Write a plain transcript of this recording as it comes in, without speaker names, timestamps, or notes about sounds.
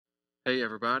Hey,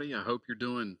 everybody. I hope you're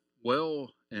doing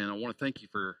well. And I want to thank you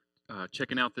for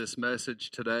checking out this message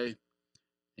today.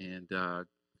 And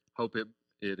hope it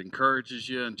encourages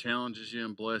you and challenges you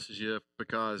and blesses you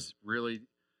because really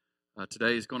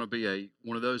today is going to be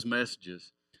one of those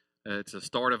messages. It's a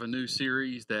start of a new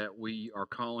series that we are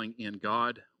calling In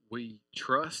God We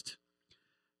Trust.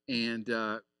 And,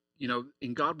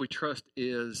 In God We Trust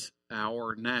is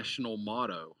our national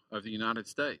motto of the United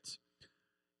States,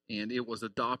 and it was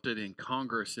adopted in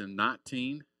Congress in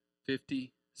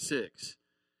 1956.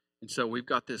 And so we've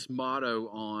got this motto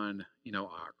on,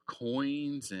 our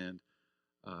coins and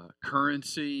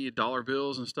currency, dollar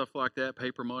bills and stuff like that,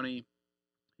 paper money.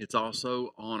 It's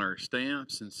also on our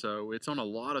stamps, and so it's on a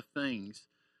lot of things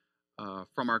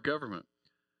from our government.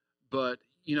 But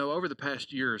over the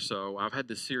past year or so, I've had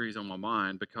this series on my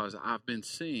mind because I've been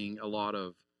seeing a lot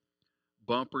of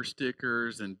bumper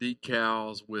stickers and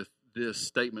decals with this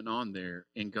statement on there: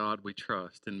 "In God we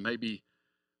trust." And maybe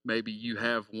you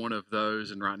have one of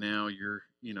those, and right now you're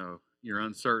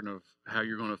uncertain of how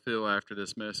you're going to feel after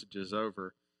this message is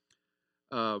over.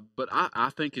 But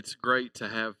I think it's great to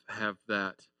have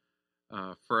that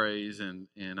phrase, and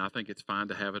I think it's fine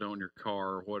to have it on your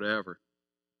car or whatever.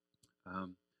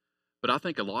 Um, but I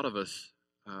think a lot of us,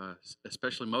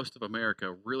 especially most of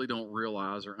America, really don't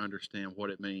realize or understand what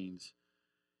it means.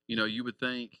 You would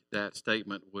think that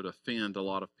statement would offend a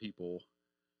lot of people.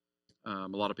 A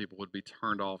lot of people would be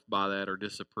turned off by that or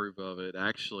disapprove of it.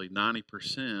 Actually,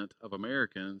 90% of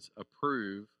Americans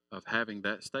approve of having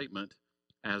that statement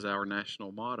as our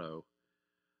national motto.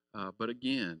 But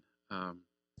again,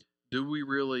 do we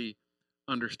really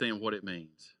understand what it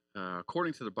means?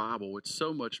 According to the Bible, it's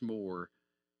so much more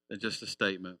than just a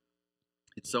statement.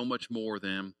 It's so much more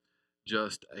than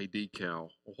just a decal.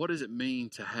 What does it mean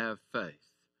to have faith?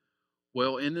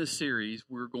 Well, in this series,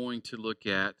 we're going to look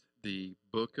at the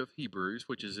book of Hebrews,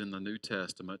 which is in the New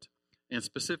Testament, and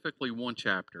specifically one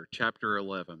chapter, chapter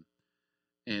 11.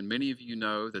 And many of you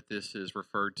know that this is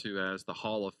referred to as the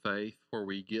Hall of Faith, where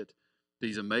we get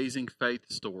these amazing faith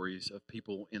stories of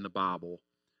people in the Bible,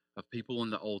 of people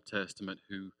in the Old Testament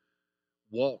who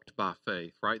walked by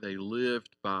faith, right? They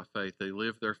lived by faith. They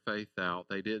lived their faith out.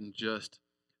 They didn't just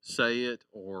say it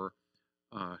or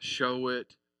show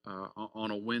it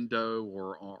on a window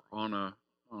or on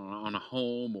a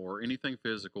home or anything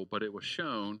physical, but it was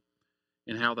shown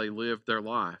in how they lived their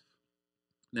life.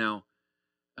 Now,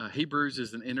 Hebrews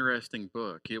is an interesting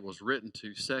book. It was written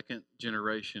to second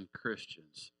generation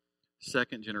Christians.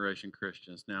 Second generation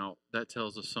Christians. Now, that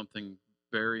tells us something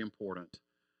very important.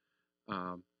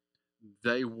 Um,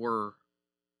 they were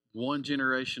one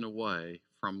generation away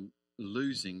from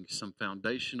losing some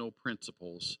foundational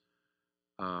principles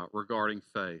regarding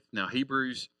faith. Now,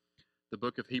 the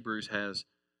book of Hebrews has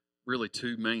really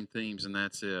two main themes, and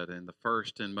that's it. And the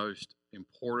first and most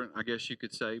important, I guess you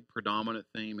could say, predominant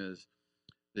theme is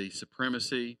the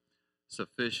supremacy,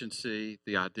 sufficiency,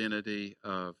 the identity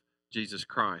of Jesus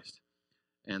Christ.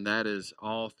 And that is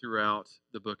all throughout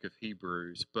the book of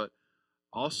Hebrews. But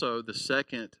also, the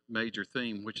second major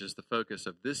theme, which is the focus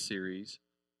of this series,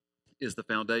 is the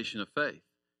foundation of faith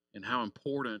and how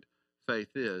important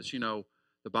faith is.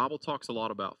 The Bible talks a lot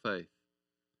about faith.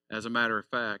 As a matter of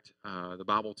fact, the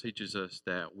Bible teaches us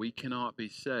that we cannot be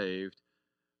saved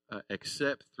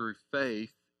except through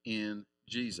faith in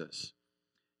Jesus,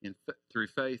 through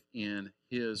faith in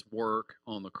his work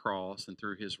on the cross and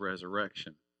through his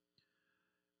resurrection.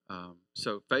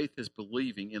 So faith is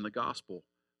believing in the gospel,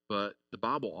 but the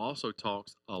Bible also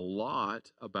talks a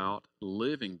lot about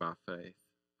living by faith,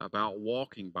 about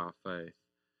walking by faith.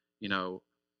 You know,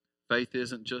 Faith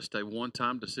isn't just a one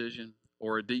time decision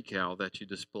or a decal that you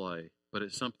display, but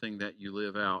it's something that you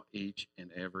live out each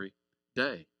and every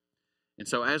day. And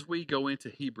so, as we go into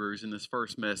Hebrews in this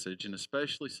first message, and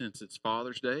especially since it's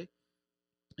Father's Day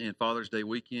and Father's Day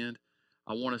weekend,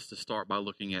 I want us to start by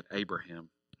looking at Abraham,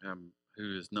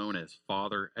 who is known as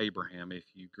Father Abraham. If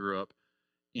you grew up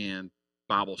in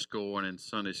Bible school and in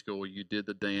Sunday school, you did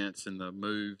the dance and the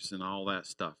moves and all that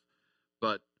stuff.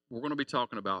 But we're going to be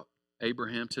talking about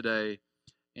Abraham today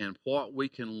and what we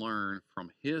can learn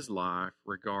from his life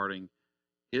regarding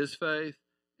his faith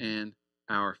and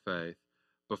our faith.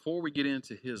 Before we get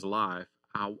into his life,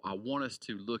 I want us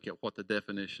to look at what the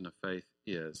definition of faith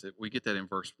is. We get that in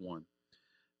verse 1.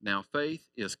 Now, faith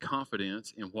is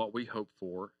confidence in what we hope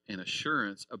for and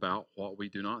assurance about what we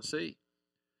do not see.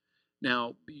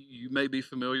 Now, you may be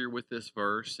familiar with this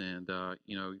verse and,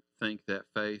 think that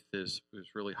faith is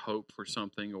really hope for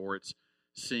something, or it's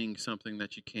seeing something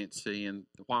that you can't see. And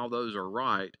while those are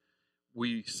right,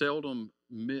 we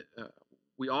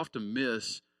often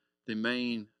miss the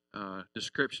main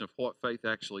description of what faith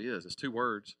actually is. It's two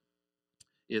words.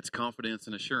 It's confidence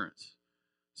and assurance.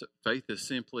 So faith is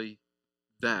simply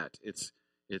that. It's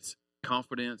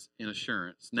confidence and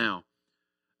assurance. Now,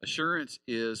 assurance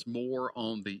is more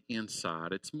on the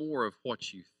inside. It's more of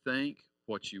what you think,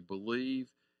 what you believe.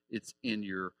 It's in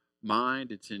your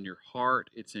mind, it's in your heart,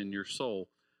 it's in your soul.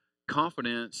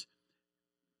 Confidence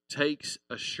takes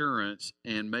assurance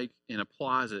and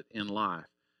applies it in life.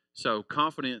 So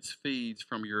confidence feeds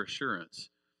from your assurance.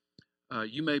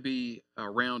 You may be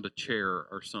around a chair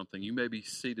or something. You may be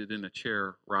seated in a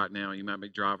chair right now. You might be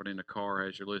driving in a car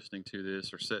as you're listening to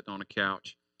this or sitting on a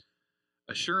couch.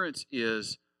 Assurance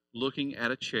is looking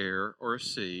at a chair or a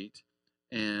seat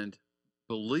and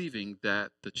believing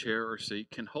that the chair or seat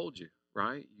can hold you,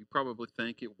 right? You probably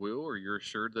think it will, or you're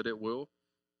assured that it will.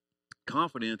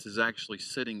 Confidence is actually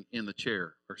sitting in the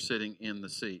chair or sitting in the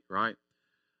seat, right?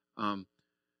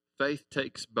 Faith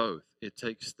takes both. It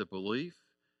takes the belief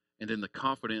and then the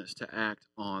confidence to act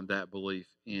on that belief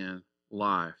in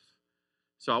life.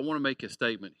 So I want to make a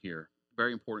statement here,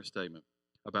 very important statement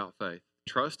about faith.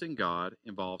 Trust in God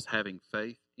involves having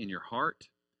faith in your heart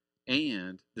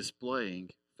and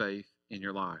displaying faith in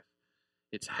your life.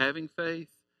 It's having faith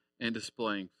and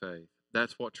displaying faith.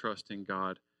 That's what trusting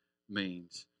God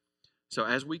means. So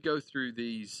as we go through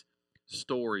these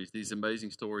stories, these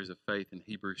amazing stories of faith in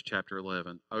Hebrews chapter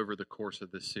 11 over the course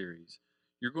of this series,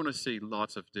 you're going to see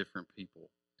lots of different people.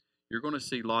 You're going to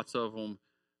see lots of them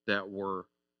that were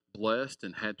blessed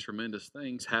and had tremendous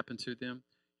things happen to them.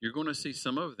 You're going to see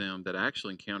some of them that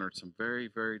actually encountered some very,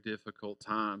 very difficult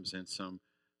times and some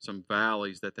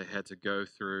valleys that they had to go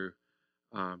through.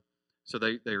 So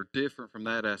they're different from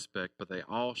that aspect, but they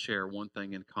all share one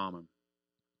thing in common.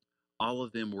 All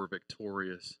of them were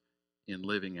victorious in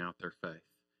living out their faith.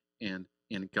 And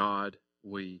in God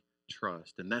we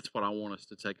trust. And that's what I want us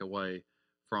to take away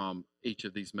from each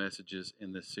of these messages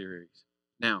in this series.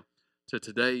 Now, to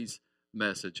today's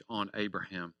message on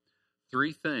Abraham.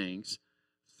 3 things,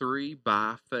 3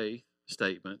 by faith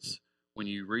statements. When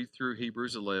you read through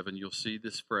Hebrews 11, you'll see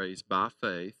this phrase, by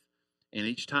faith. And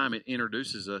each time it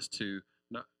introduces us to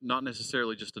not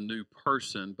necessarily just a new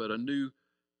person, but a new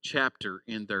chapter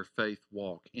in their faith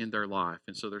walk, in their life.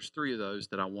 And so there's 3 of those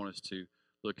that I want us to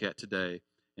look at today,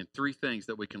 and 3 things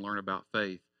that we can learn about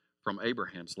faith from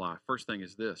Abraham's life. First thing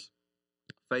is this: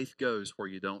 faith goes where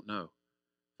you don't know.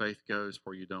 Faith goes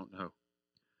where you don't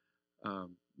know.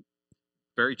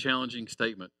 Very challenging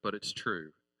statement, but it's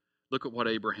true. Look at what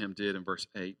Abraham did in verse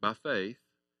 8. By faith,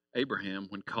 Abraham,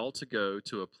 when called to go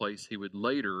to a place he would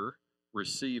later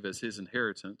receive as his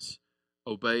inheritance,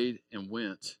 obeyed and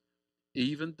went,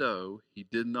 even though he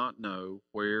did not know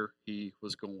where he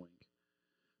was going.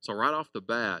 So right off the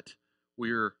bat,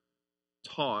 we're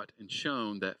taught and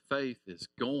shown that faith is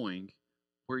going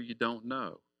where you don't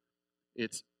know.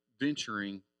 It's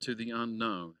venturing to the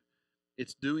unknown.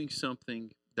 It's doing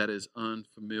something that is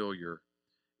unfamiliar.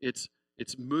 It's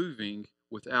moving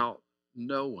without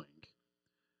knowing.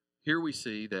 Here we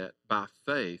see that by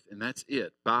faith, and that's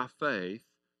it, by faith,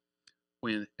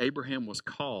 when Abraham was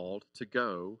called to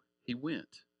go, he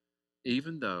went,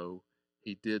 even though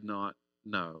he did not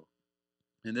know.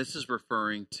 And this is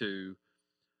referring to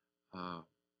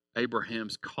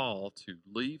Abraham's call to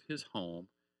leave his home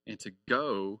and to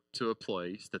go to a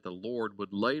place that the Lord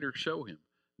would later show him.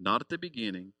 Not at the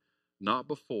beginning, not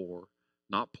before,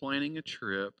 not planning a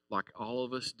trip like all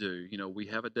of us do. You know, we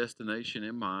have a destination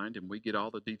in mind and we get all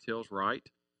the details right.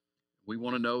 We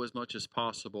want to know as much as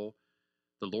possible.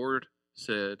 The Lord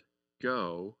said,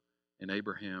 go, and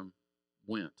Abraham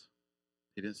went.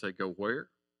 He didn't say, go where?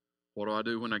 What do I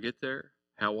do when I get there?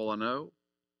 How will I know?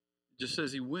 It just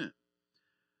says he went.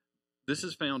 This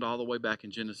is found all the way back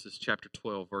in Genesis chapter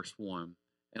 12, verse 1.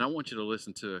 And I want you to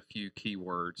listen to a few key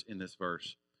words in this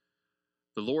verse.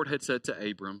 The Lord had said to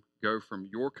Abram, go from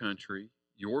your country,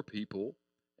 your people,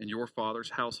 and your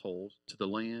father's household to the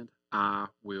land I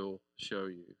will show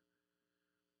you.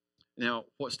 Now,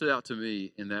 what stood out to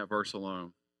me in that verse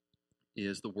alone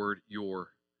is the word your.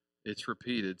 It's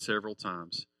repeated several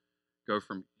times. Go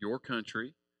from your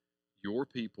country, your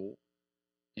people,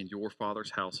 and your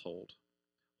father's household.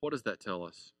 What does that tell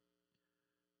us?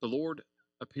 The Lord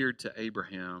appeared to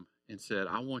Abraham and said,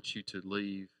 I want you to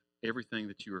leave everything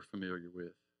that you are familiar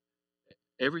with.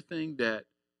 Everything that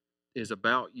is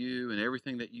about you and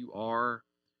everything that you are,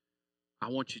 I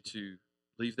want you to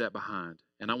leave that behind.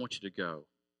 And I want you to go.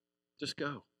 Just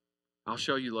go. I'll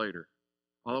show you later.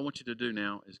 All I want you to do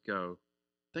now is go.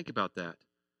 Think about that.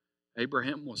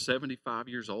 Abraham was 75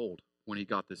 years old when he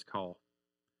got this call.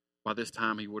 By this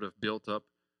time, he would have built up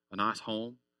a nice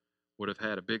home, would have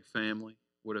had a big family,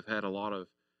 would have had a lot of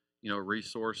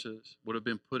resources, would have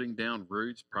been putting down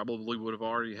roots, probably would have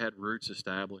already had roots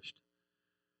established.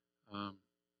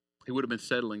 He would have been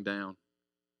settling down.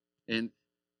 And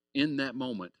in that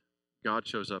moment, God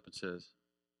shows up and says,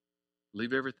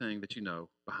 leave everything that you know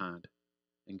behind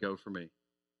and go for me.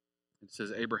 And it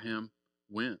says Abraham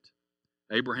went.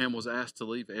 Abraham was asked to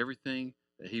leave everything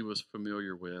that he was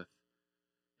familiar with,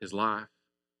 his life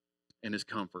and his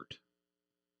comfort.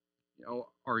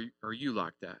 Are you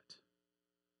like that?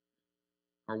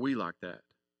 Are we like that?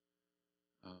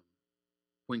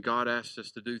 When God asks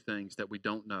us to do things that we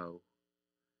don't know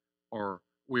or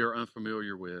we are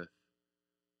unfamiliar with,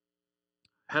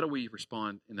 how do we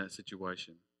respond in that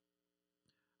situation?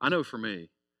 I know for me,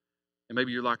 and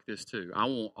maybe you're like this too, I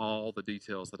want all the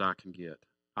details that I can get.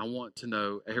 I want to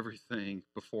know everything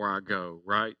before I go,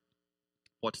 right?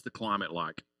 What's the climate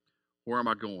like? Where am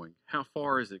I going? How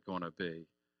far is it going to be?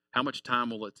 How much time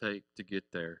will it take to get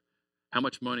there? How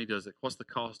much money what's the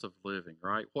cost of living,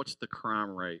 right? What's the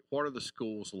crime rate? What are the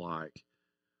schools like?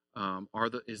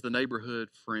 Is the neighborhood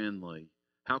friendly?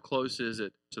 How close is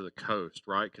it to the coast,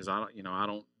 right? Because I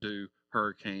don't do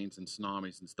hurricanes and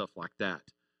tsunamis and stuff like that.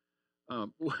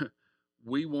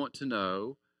 We want to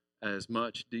know as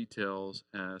much details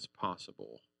as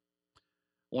possible.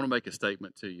 I want to make a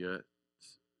statement to you. It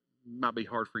might be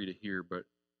hard for you to hear, but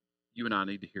you and I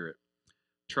need to hear it.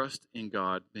 Trust in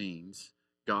God means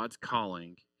God's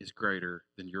calling is greater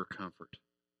than your comfort.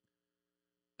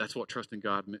 That's what trust in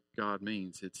God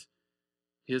means. It's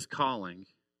His calling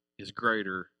is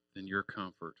greater than your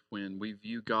comfort. When we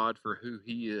view God for who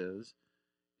He is,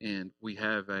 and we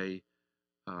have a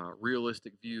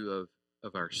realistic view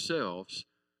of ourselves,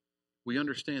 we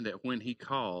understand that when He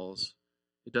calls,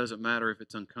 it doesn't matter if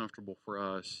it's uncomfortable for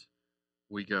us.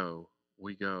 We go.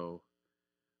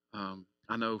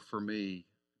 I know for me,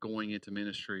 going into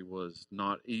ministry was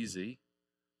not easy.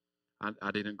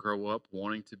 I didn't grow up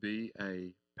wanting to be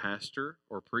a pastor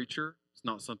or preacher. It's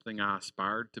not something I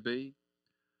aspired to be.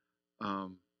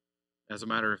 As a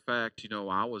matter of fact,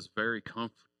 I was very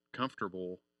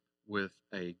comfortable with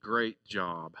a great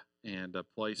job and a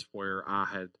place where I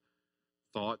had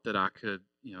thought that I could,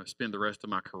 spend the rest of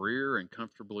my career and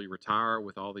comfortably retire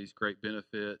with all these great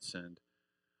benefits. And,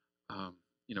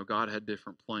 God had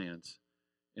different plans,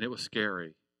 and it was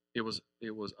scary. It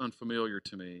was unfamiliar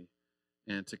to me,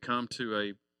 and to come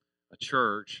to a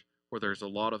church where there's a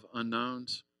lot of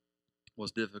unknowns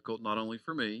was difficult, not only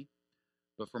for me,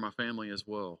 but for my family as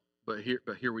well. But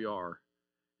here we are,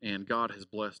 and God has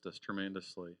blessed us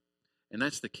tremendously, and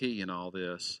that's the key in all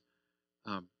this.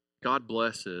 God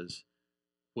blesses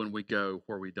when we go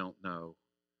where we don't know.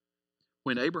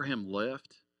 When Abraham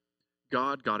left,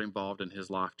 God got involved in his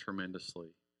life tremendously.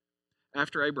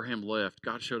 After Abraham left,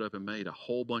 God showed up and made a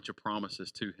whole bunch of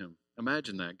promises to him.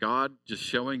 Imagine that. God just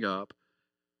showing up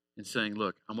and saying,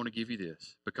 look, I'm going to give you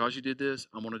this. Because you did this,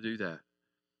 I'm going to do that.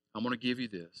 I'm going to give you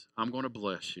this. I'm going to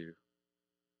bless you.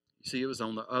 You see, it was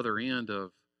on the other end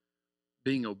of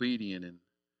being obedient and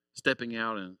stepping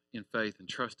out in faith and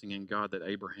trusting in God that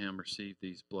Abraham received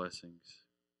these blessings.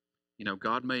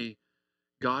 God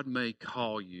may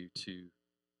call you to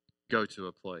go to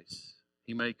a place.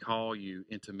 He may call you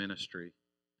into ministry.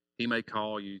 He may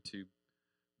call you to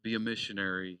be a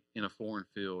missionary in a foreign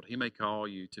field. He may call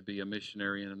you to be a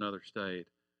missionary in another state,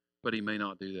 but He may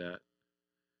not do that.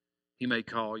 He may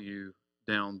call you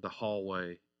down the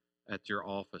hallway at your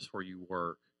office where you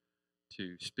work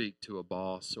to speak to a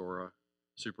boss or a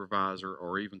supervisor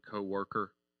or even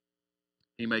co-worker.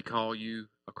 He may call you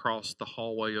across the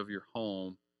hallway of your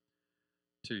home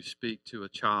to speak to a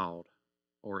child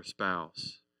or a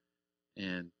spouse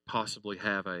and possibly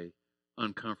have a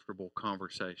uncomfortable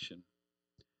conversation.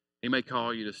 He may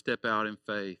call you to step out in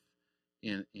faith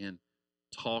in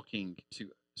talking to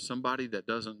somebody that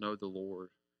doesn't know the Lord.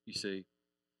 You see,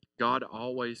 God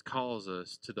always calls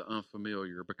us to the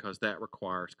unfamiliar because that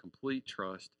requires complete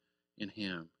trust in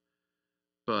Him.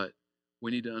 But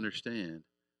we need to understand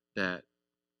that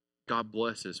God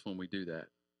blesses when we do that.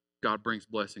 God brings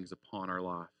blessings upon our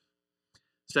life.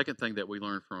 Second thing that we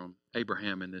learn from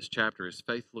Abraham in this chapter is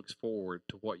faith looks forward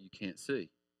to what you can't see.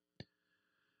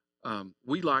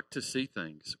 We like to see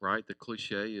things, right? The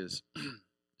cliche is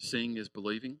seeing is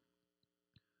believing.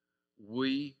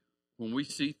 When we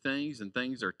see things and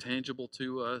things are tangible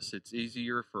to us, it's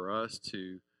easier for us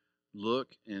to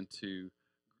look and to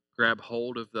grab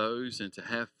hold of those and to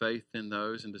have faith in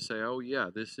those and to say, oh yeah,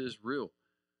 this is real.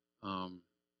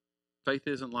 Faith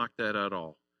isn't like that at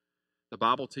all. The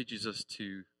Bible teaches us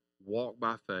to walk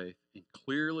by faith and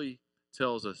clearly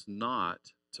tells us not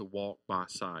to walk by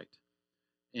sight.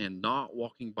 And not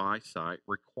walking by sight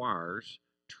requires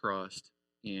trust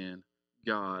in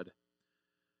God.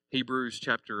 Hebrews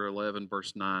chapter 11,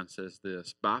 verse 9 says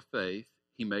this: By faith,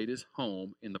 he made his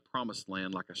home in the promised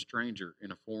land like a stranger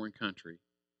in a foreign country.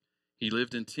 He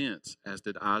lived in tents, as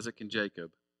did Isaac and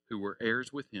Jacob, who were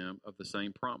heirs with him of the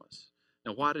same promise.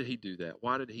 Now, why did he do that?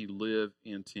 Why did he live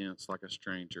in tents like a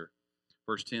stranger?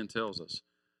 Verse 10 tells us,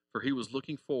 For he was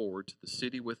looking forward to the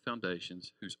city with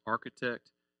foundations, whose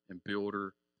architect and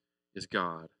builder is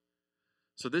God.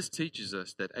 So this teaches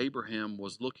us that Abraham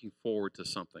was looking forward to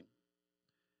something.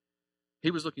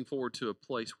 He was looking forward to a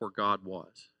place where God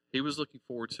was. He was looking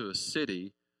forward to a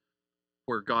city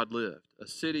where God lived, a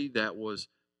city that was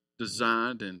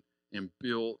designed and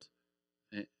built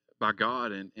by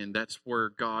God, and that's where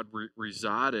God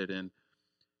resided. And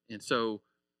so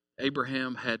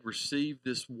Abraham had received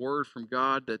this word from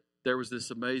God that there was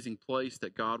this amazing place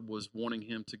that God was wanting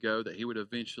him to go, that he would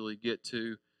eventually get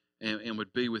to and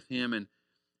would be with him. And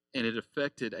it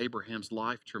affected Abraham's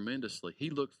life tremendously. He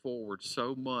looked forward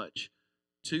so much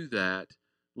to that,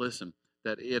 listen,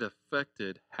 that it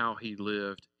affected how he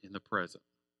lived in the present.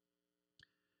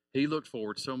 He looked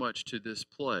forward so much to this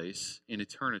place in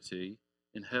eternity,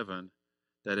 in heaven,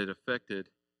 that it affected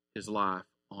his life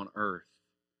on earth.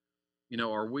 You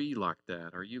know, are we like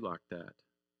that? Are you like that?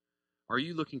 Are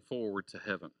you looking forward to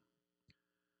heaven?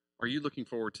 Are you looking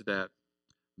forward to that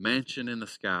mansion in the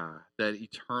sky, that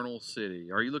eternal city?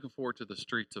 Are you looking forward to the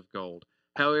streets of gold?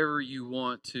 However you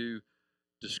want to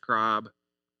describe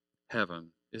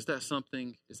heaven, is that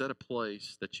something, is that a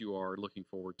place that you are looking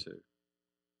forward to?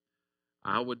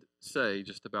 I would say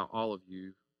just about all of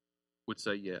you would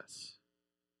say yes.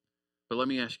 But let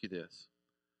me ask you this.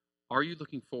 Are you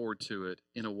looking forward to it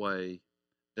in a way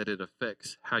that it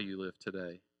affects how you live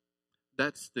today?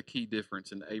 That's the key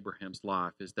difference in Abraham's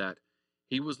life, is that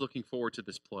he was looking forward to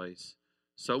this place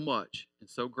so much and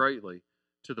so greatly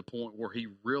to the point where he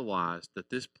realized that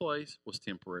this place was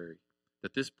temporary,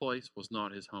 that this place was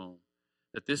not his home,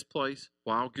 that this place,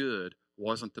 while good,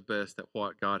 wasn't the best at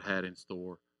what God had in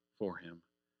store for him.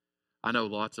 I know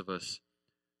lots of us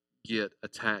get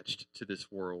attached to this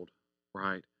world,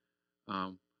 right?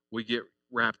 We get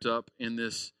wrapped up in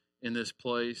this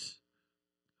place.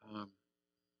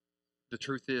 The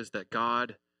truth is that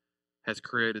God has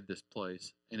created this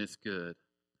place, and it's good.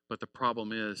 But the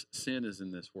problem is, sin is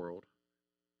in this world,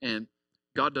 and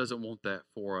God doesn't want that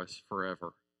for us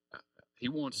forever. He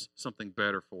wants something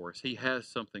better for us. He has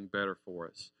something better for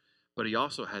us, but He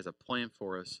also has a plan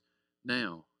for us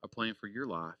now, a plan for your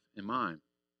life and mine.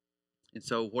 And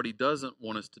so what He doesn't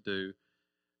want us to do,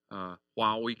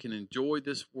 while we can enjoy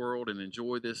this world and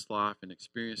enjoy this life and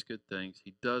experience good things,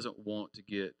 He doesn't want to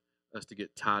get us to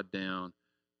get tied down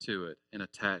to it and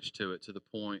attached to it to the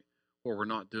point where we're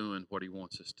not doing what He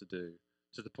wants us to do,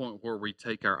 to the point where we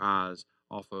take our eyes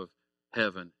off of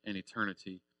heaven and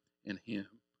eternity in Him.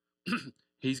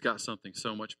 He's got something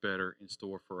so much better in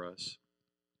store for us.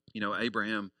 You know,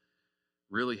 Abraham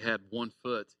really had one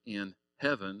foot in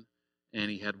heaven and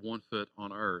he had one foot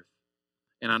on earth.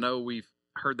 And I know we've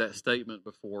heard that statement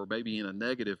before, maybe in a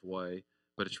negative way,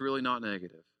 but it's really not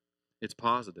negative. It's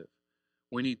positive.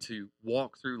 We need to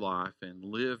walk through life and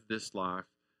live this life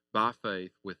by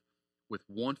faith with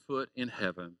one foot in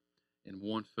heaven and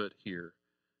one foot here.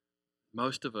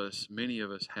 Most of us, many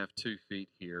of us, have 2 feet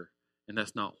here, and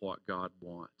that's not what God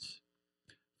wants.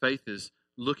 Faith is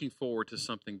looking forward to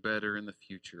something better in the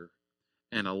future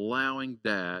and allowing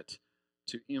that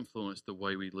to influence the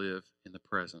way we live in the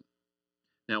present.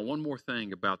 Now, one more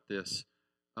thing about this,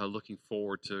 looking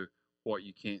forward to what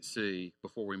you can't see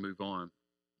before we move on.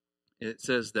 It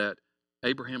says that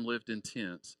Abraham lived in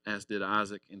tents, as did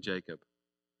Isaac and Jacob.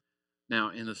 Now,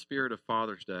 in the spirit of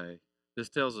Father's Day, this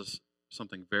tells us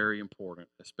something very important,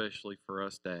 especially for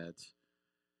us dads.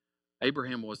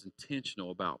 Abraham was intentional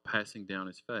about passing down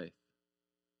his faith.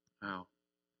 Wow.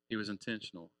 He was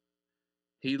intentional.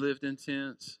 He lived in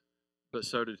tents, but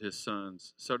so did his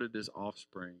sons, so did his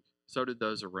offspring, so did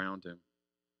those around him.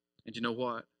 And you know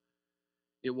what?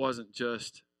 It wasn't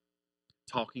just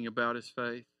talking about his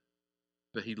faith,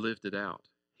 but he lived it out.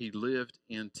 He lived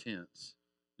in tents.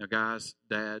 Now, guys,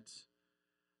 dads,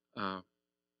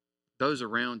 those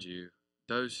around you,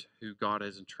 those who God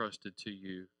has entrusted to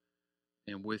you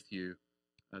and with you,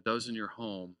 those in your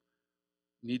home,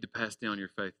 need to pass down your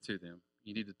faith to them.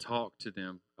 You need to talk to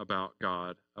them about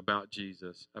God, about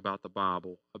Jesus, about the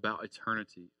Bible, about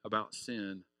eternity, about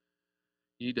sin.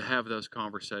 You need to have those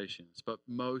conversations. But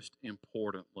most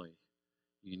importantly,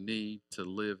 you need to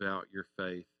live out your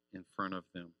faith in front of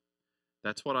them.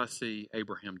 That's what I see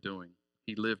Abraham doing.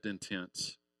 He lived in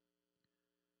tents,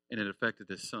 and it affected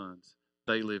his sons.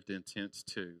 They lived in tents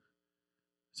too.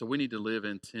 So we need to live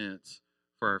in tents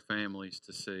for our families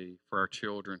to see, for our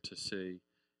children to see,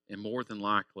 and more than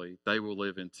likely, they will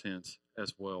live in tents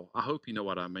as well. I hope you know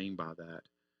what I mean by that.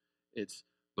 It's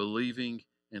believing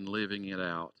and living it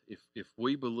out. If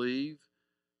we believe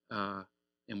uh,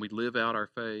 and we live out our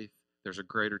faith, there's a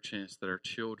greater chance that our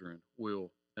children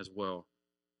will as well.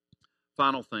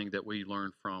 Final thing that we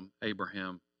learn from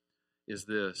Abraham is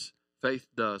this: faith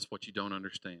does what you don't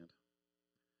understand.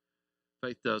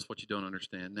 Faith does what you don't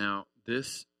understand. Now,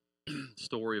 this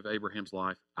story of Abraham's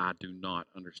life, I do not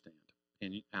understand.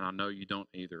 And I know you don't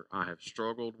either. I have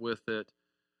struggled with it.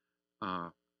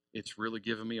 It's really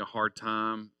given me a hard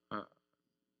time,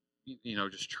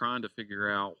 just trying to figure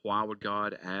out why would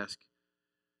God ask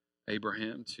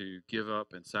Abraham to give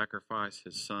up and sacrifice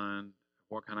his son.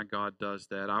 What kind of God does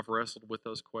that? I've wrestled with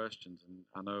those questions, and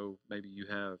I know maybe you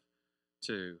have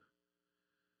too.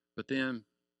 But then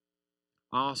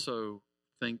I also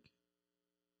think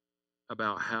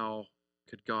about how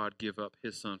could God give up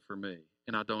his son for me?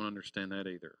 And I don't understand that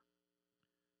either.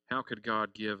 How could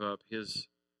God give up his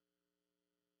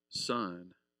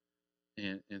son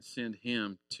and send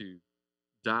him to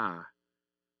die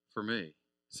for me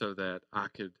so that I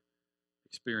could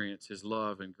experience his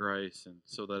love and grace, and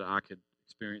so that I could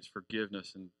experience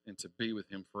forgiveness and to be with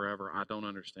him forever? I don't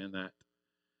understand that.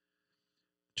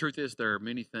 The truth is, there are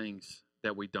many things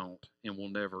that we don't and will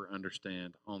never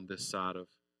understand on this side of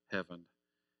heaven.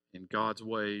 And God's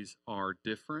ways are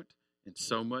different and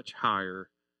so much higher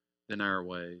than our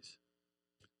ways.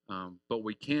 But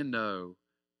we can know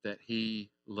that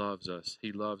he loves us.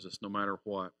 He loves us no matter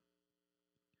what.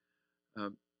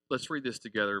 Let's read this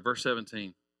together. Verse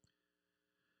 17.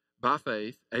 By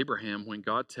faith, Abraham, when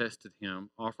God tested him,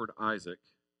 offered Isaac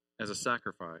as a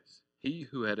sacrifice. He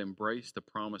who had embraced the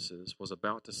promises was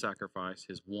about to sacrifice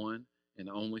his one and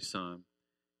only son,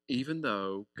 even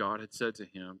though God had said to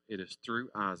him, "It is through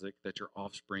Isaac that your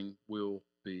offspring will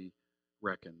be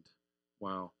reckoned."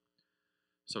 Wow.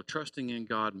 So trusting in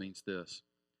God means this,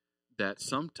 that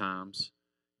sometimes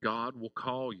God will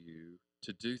call you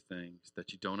to do things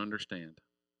that you don't understand.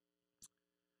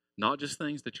 Not just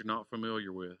things that you're not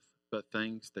familiar with, but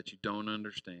things that you don't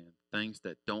understand, things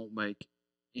that don't make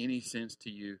any sense to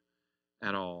you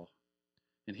at all.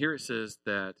 And here it says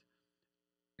that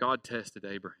God tested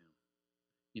Abraham.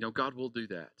 God will do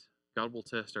that. God will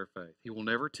test our faith. He will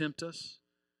never tempt us,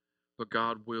 but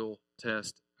God will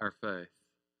test our faith.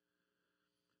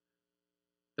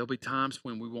 There'll be times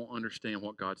when we won't understand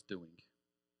what God's doing.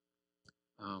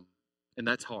 And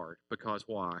that's hard because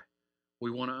why?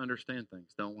 We want to understand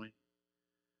things, don't we?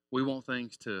 We want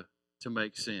things to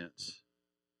make sense.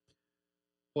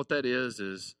 What that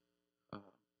is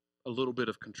a little bit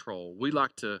of control. We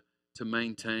like to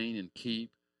maintain and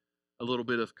keep a little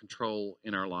bit of control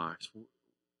in our lives.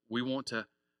 We want to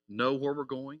know where we're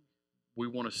going. We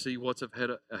want to see what's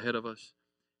ahead of us.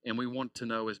 And we want to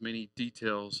know as many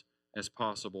details as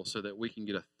possible so that we can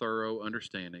get a thorough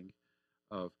understanding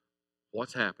of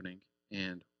what's happening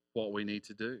and what we need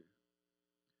to do.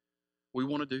 We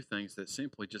want to do things that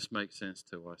simply just make sense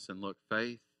to us. And look,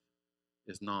 faith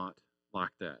is not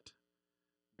like that.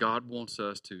 God wants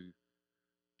us to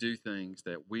do things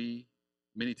that we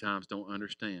many times don't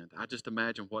understand. I just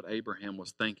imagine what Abraham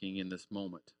was thinking in this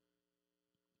moment.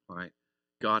 Right?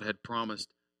 God had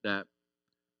promised that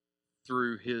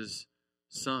through his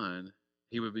son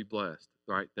he would be blessed,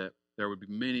 right? That there would be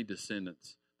many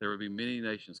descendants. There would be many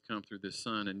nations come through this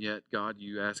son, and yet, God,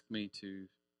 you asked me to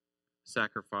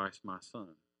sacrifice my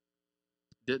son.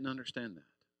 Didn't understand that.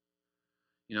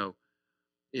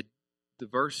 The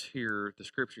verse here, the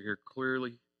scripture here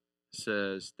clearly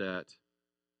says that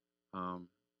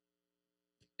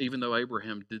even though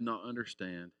Abraham did not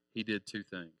understand, he did two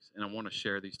things. And I want to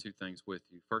share these two things with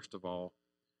you. First of all,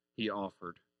 he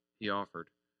offered. He offered.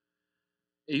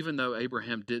 Even though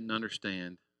Abraham didn't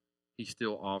understand, he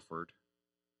still offered.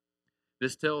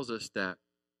 This tells us that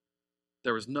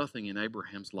there was nothing in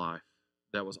Abraham's life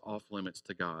that was off limits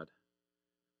to God.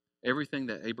 Everything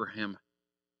that Abraham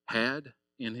had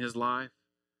in his life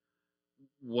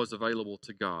was available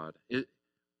to God.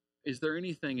 Is there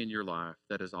anything in your life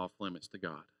that is off limits to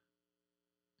God?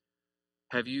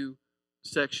 Have you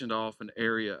sectioned off an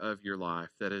area of your life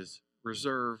that is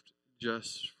reserved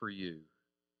just for you?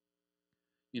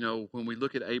 When we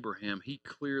look at Abraham, he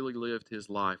clearly lived his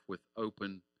life with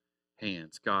open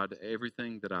hands. God,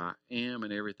 everything that I am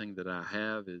and everything that I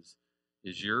have is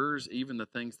yours. Even the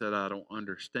things that I don't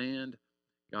understand,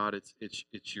 God,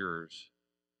 it's yours.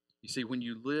 You see, when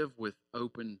you live with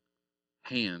open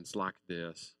hands like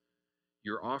this,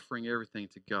 you're offering everything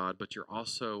to God, but you're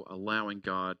also allowing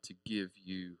God to give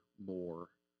you more.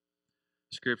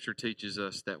 Scripture teaches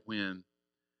us that when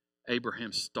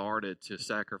Abraham started to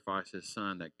sacrifice his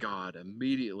son, that God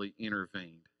immediately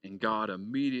intervened and God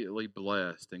immediately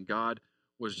blessed, and God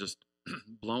was just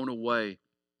blown away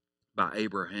by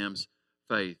Abraham's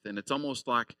faith. And it's almost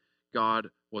like God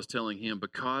was telling him,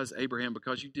 because Abraham,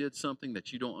 because you did something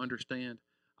that you don't understand,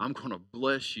 I'm going to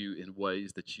bless you in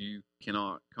ways that you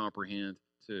cannot comprehend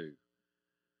too.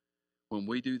 When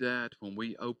we do that, when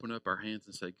we open up our hands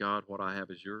and say, God, what I have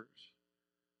is yours,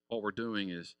 what we're doing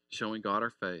is showing God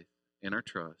our faith and our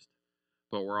trust,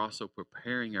 but we're also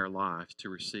preparing our lives to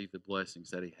receive the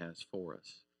blessings that He has for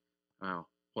us. Wow,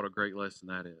 what a great lesson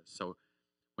that is. So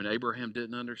when Abraham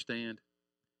didn't understand,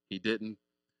 he didn't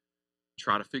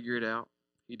try to figure it out.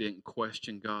 He didn't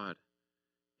question God.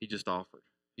 He just offered.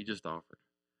 He just offered.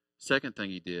 Second thing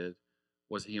he did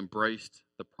was he embraced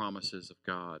the promises of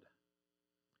God.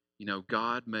 You know,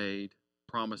 God made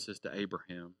promises to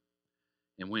Abraham,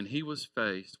 and when he was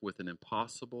faced with an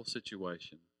impossible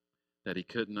situation that he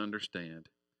couldn't understand,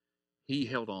 he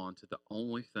held on to the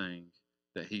only thing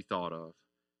that he thought of,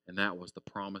 and that was the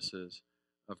promises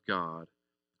of God.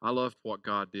 I loved what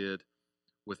God did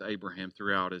with Abraham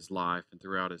throughout his life and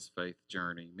throughout his faith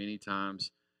journey. Many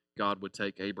times, God would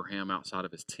take Abraham outside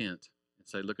of his tent and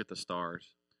say, look at the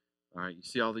stars. All right, you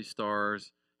see all these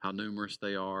stars, how numerous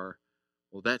they are.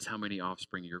 Well, that's how many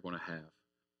offspring you're going to have.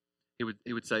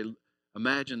 He would say,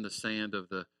 imagine the sand of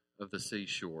the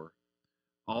seashore.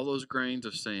 All those grains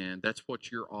of sand, that's what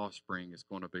your offspring is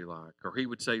going to be like. Or he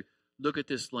would say, look at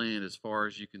this land as far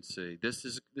as you can see. This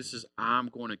is I'm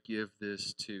going to give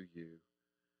this to you.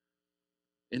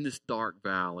 In this dark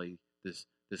valley,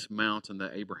 this mountain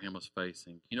that Abraham was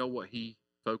facing, you know what he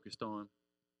focused on?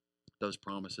 Those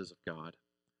promises of God,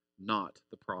 not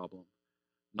the problem,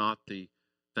 not the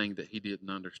thing that he didn't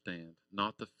understand,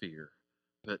 not the fear,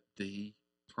 but the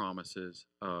promises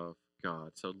of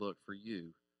God. So look, for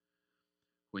you,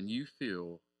 when you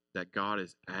feel that God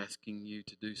is asking you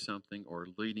to do something or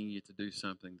leading you to do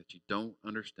something that you don't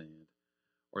understand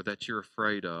or that you're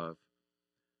afraid of,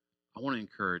 I want to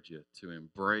encourage you to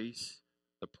embrace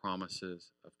the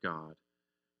promises of God,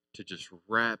 to just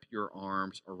wrap your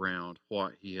arms around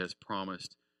what He has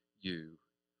promised you.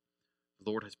 The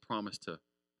Lord has promised to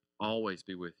always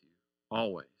be with you,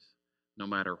 always. No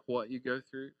matter what you go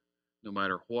through, no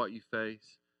matter what you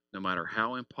face, no matter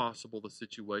how impossible the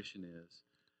situation is,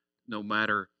 no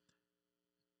matter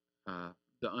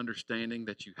the understanding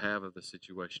that you have of the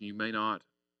situation. You may not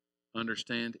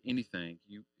understand anything.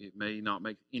 It may not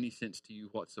make any sense to you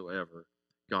whatsoever.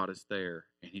 God is there,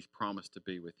 and He's promised to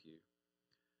be with you.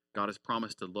 God has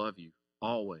promised to love you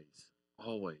always,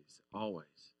 always, always.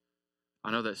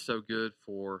 I know that's so good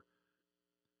for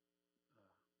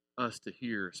us to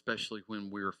hear, especially when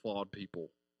we're flawed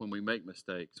people, when we make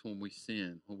mistakes, when we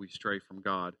sin, when we stray from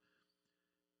God.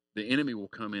 The enemy will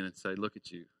come in and say, look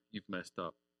at you, you've messed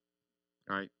up,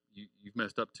 right? You've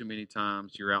messed up too many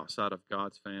times. You're outside of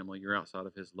God's family. You're outside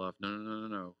of His love. No, no, no, no,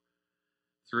 no.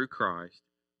 Through Christ,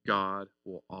 God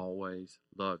will always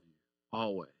love you,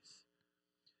 always.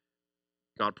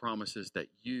 God promises that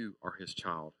you are His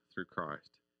child through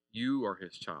Christ. You are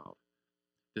His child.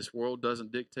 This world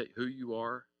doesn't dictate who you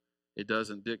are. It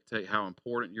doesn't dictate how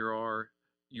important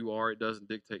you are. It doesn't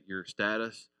dictate your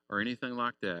status or anything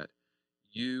like that.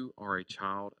 You are a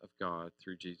child of God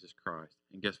through Jesus Christ.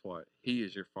 And guess what? He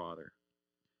is your Father.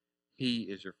 He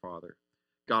is your Father.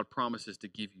 God promises to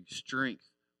give you strength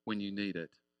when you need it.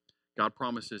 God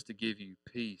promises to give you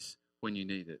peace when you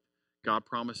need it. God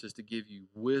promises to give you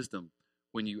wisdom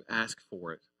when you ask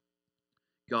for it.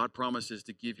 God promises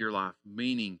to give your life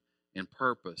meaning and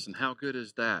purpose. And how good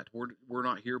is that? We're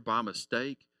not here by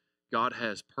mistake. God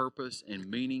has purpose and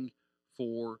meaning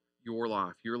for your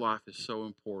life. Your life is so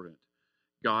important.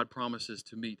 God promises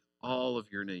to meet all of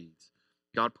your needs.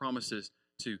 God promises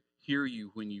to hear you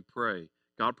when you pray.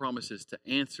 God promises to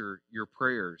answer your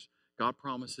prayers. God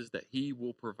promises that He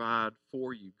will provide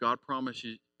for you. God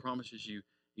promises you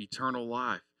eternal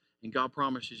life. And God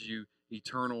promises you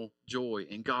eternal joy.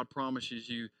 And God promises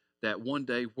you that one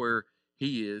day where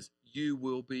He is, you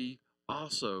will be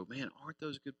also. Man, aren't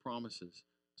those good promises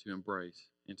to embrace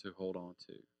and to hold on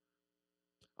to?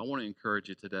 I want to encourage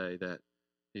you today that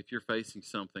if you're facing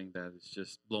something that is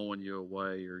just blowing you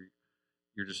away, or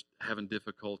you're just having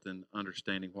difficulty in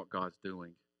understanding what God's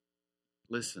doing,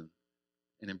 listen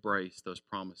and embrace those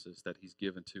promises that He's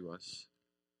given to us.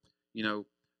 You know,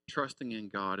 trusting in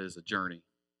God is a journey.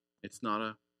 It's not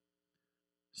a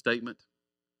statement.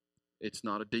 It's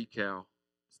not a decal.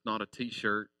 It's not a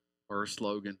t-shirt or a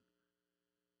slogan.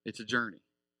 It's a journey.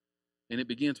 And it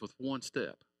begins with one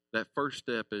step. That first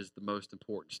step is the most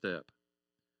important step.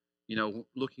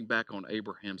 looking back on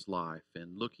Abraham's life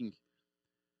and looking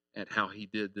at how he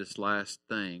did this last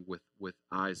thing with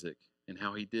Isaac and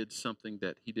how he did something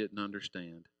that he didn't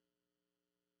understand.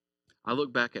 I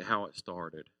look back at how it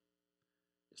started.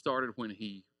 It started when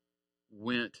he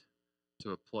went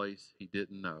to a place he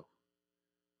didn't know,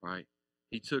 right?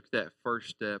 He took that first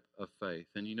step of faith.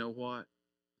 And you know what?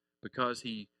 Because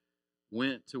he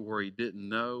went to where he didn't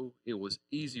know, it was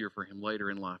easier for him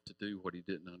later in life to do what he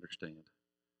didn't understand.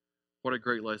 What a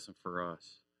great lesson for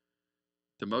us.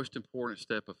 The most important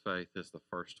step of faith is the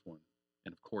first one.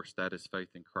 And of course, that is faith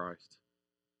in Christ.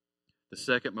 The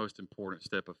second most important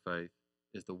step of faith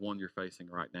is the one you're facing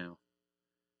right now.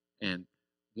 And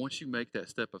once you make that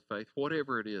step of faith,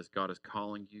 whatever it is God is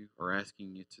calling you or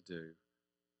asking you to do,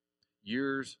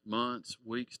 years, months,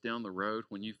 weeks down the road,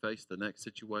 when you face the next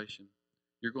situation,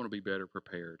 you're going to be better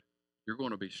prepared. You're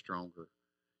going to be stronger.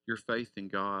 Your faith in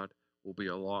God will be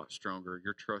a lot stronger.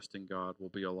 Your trust in God will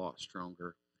be a lot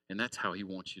stronger. And that's how He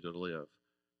wants you to live.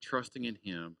 Trusting in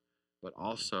Him, but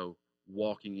also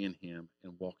walking in Him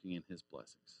and walking in His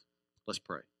blessings. Let's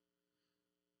pray.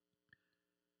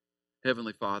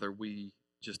 Heavenly Father, we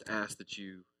just ask that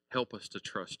you help us to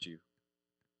trust you.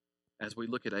 As we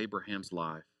look at Abraham's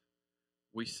life,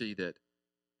 we see that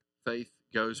faith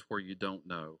goes where you don't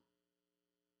know.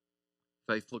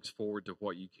 Faith looks forward to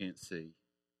what you can't see.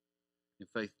 And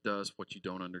faith does what you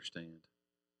don't understand.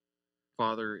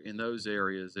 Father, in those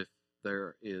areas, if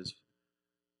there is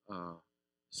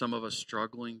some of us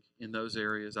struggling in those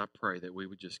areas, I pray that we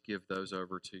would just give those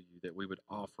over to you, that we would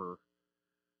offer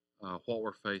what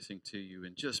we're facing to you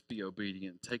and just be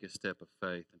obedient and take a step of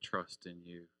faith and trust in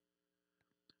you.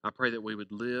 I pray that we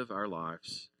would live our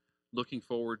lives looking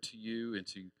forward to you and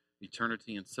to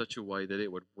eternity in such a way that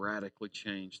it would radically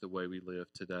change the way we live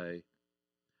today.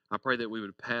 I pray that we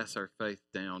would pass our faith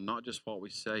down, not just what we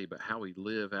say, but how we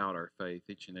live out our faith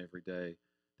each and every day,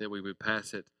 that we would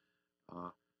pass it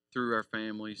through our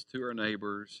families, to our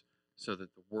neighbors, so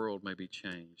that the world may be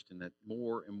changed and that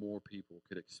more and more people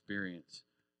could experience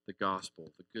the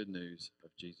gospel, the good news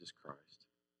of Jesus Christ.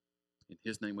 In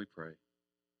His name we pray.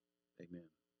 Amen.